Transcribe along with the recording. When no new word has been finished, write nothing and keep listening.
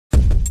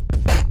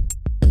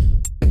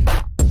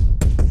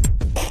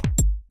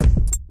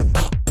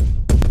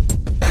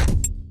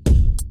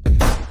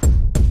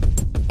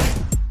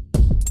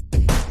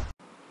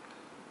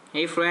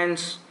Hey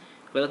friends,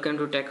 welcome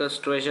to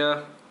Techers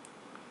Treasure.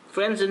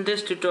 Friends, in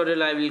this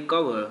tutorial I will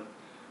cover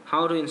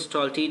how to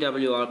install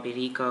TWRP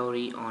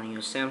recovery on your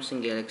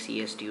Samsung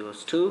Galaxy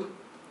S2.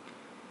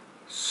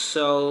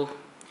 So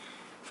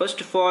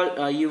first of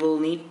all, you will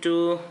need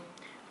to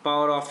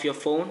power off your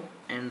phone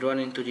and run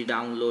into the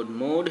download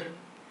mode.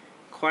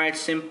 Quite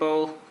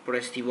simple.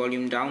 Press the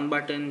volume down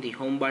button, the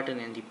home button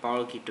and the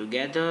power key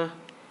together.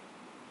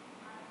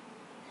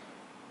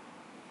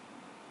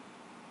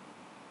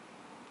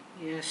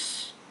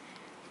 Yes.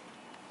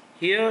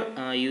 Here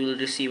you will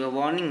receive a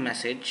warning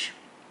message.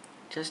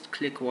 Just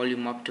click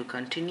volume up to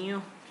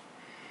continue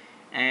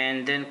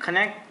and then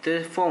connect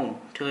the phone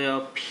to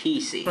your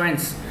PC.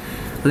 Friends,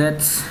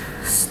 let's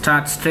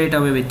start straight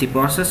away with the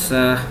process.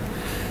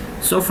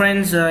 So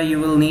friends, you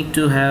will need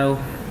to have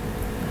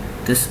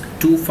this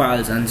two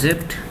files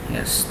unzipped.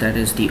 Yes, that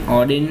is the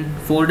Odin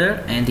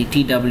folder and the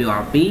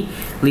TWRP.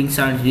 Links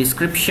are in the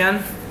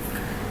description.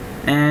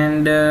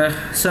 And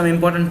some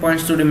important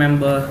points to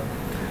remember.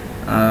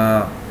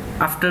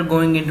 After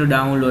going into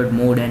download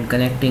mode and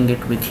connecting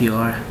it with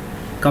your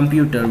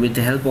computer with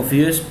the help of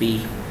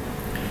USB,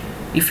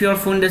 if your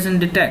phone doesn't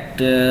detect,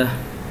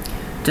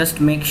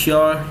 just make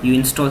sure you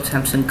install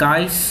Samsung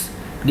KAIS,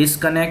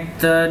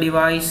 disconnect the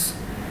device,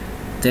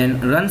 then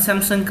run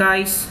Samsung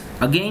KAIS,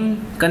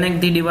 again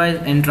connect the device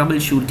and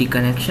troubleshoot the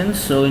connection.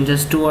 So in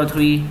just 2 or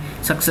 3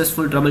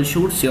 successful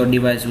troubleshoots, your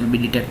device will be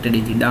detected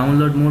in the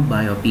download mode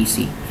by your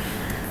PC.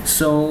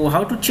 So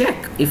how to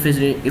check if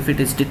it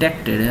is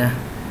detected?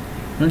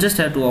 You'll just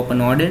have to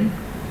open Odin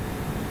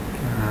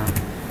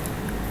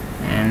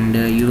and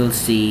you will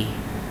see,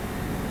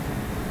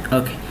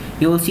 okay,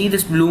 you will see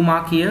this blue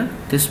mark here.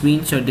 This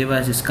means your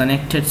device is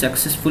connected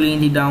successfully in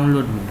the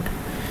download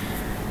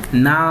mode.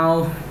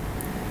 Now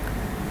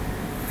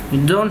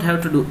you don't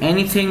have to do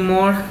anything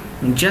more.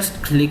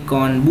 Just click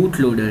on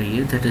bootloader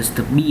here, that is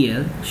the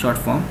BL short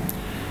form.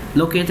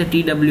 Locate the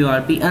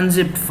TWRP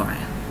unzipped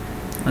file.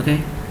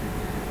 Okay,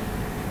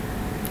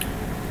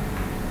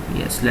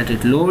 yes, let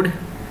it load.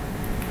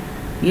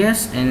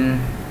 Yes,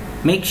 and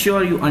make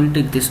sure you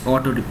untick this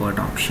auto report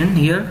option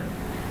here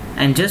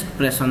and just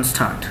press on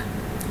start.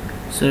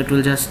 So it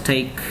will just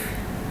take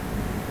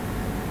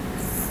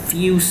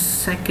few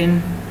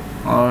seconds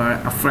or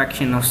a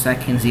fraction of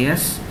seconds.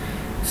 Yes,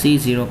 see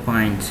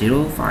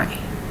 0.05.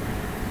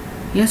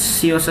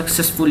 Yes, you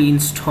successfully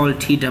installed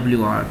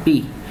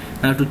TWRP.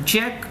 Now to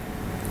check,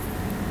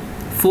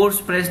 force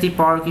press the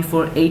power key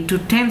for 8 to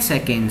 10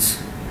 seconds.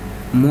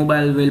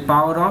 Mobile will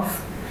power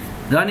off.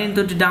 Run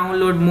into the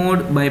download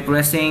mode by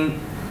pressing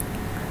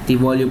the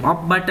volume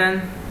up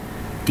button,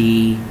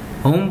 the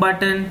home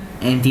button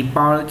and the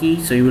power key.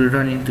 So you will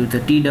run into the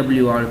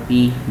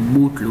TWRP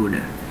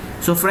bootloader.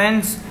 So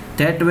friends,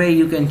 that way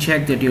you can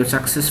check that you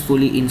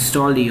successfully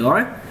installed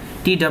your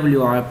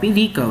TWRP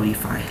recovery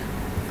file.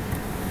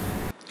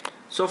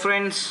 So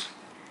friends,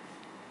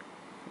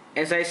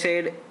 as I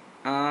said,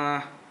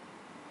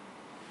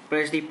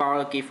 press the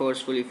power key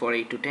forcefully for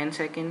 8 to 10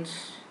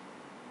 seconds.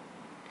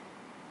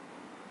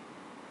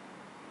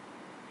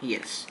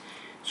 Yes,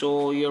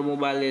 so your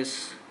mobile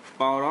is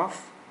power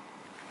off.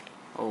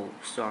 Oh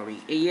sorry,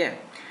 yeah,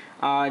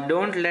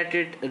 don't let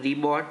it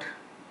reboot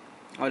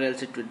or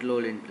else it would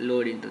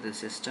load into the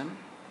system.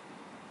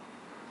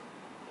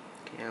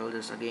 Okay, I'll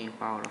just again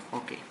power off.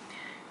 Okay,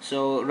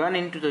 so run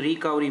into the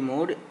recovery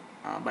mode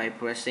by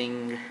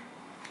pressing,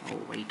 oh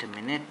wait a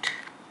minute,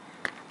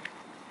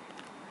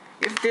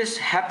 if this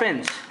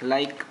happens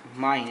like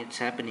mine, it's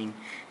happening,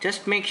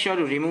 just make sure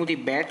to remove the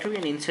battery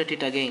and insert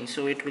it again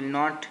so it will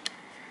not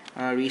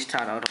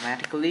restart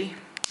automatically.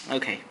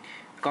 Okay,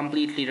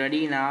 completely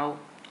ready. Now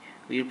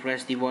we'll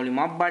press the volume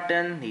up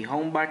button, the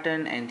home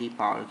button and the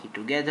power key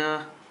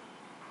together.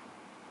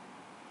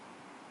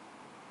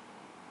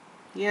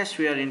 Yes,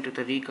 we are into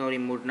the recovery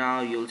mode now.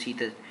 You'll see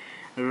the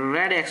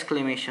red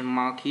exclamation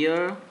mark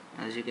here,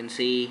 as you can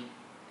see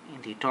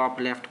in the top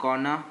left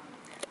corner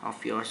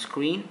of your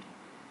screen.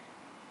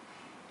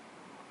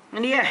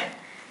 And yeah,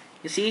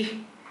 you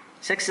see,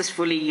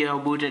 successfully you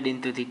have booted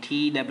into the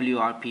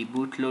TWRP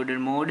bootloader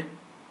mode,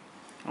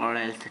 or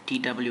else the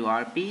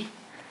TWRP.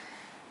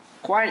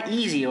 Quite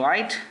easy,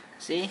 right?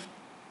 See,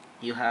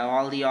 you have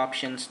all the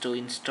options to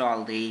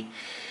install the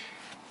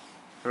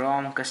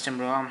ROM, custom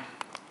ROM.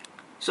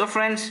 So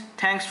friends,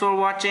 thanks for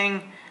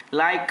watching.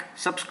 Like,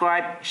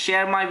 subscribe,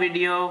 share my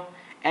video,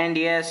 and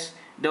yes,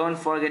 don't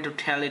forget to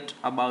tell it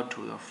about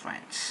to your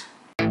friends.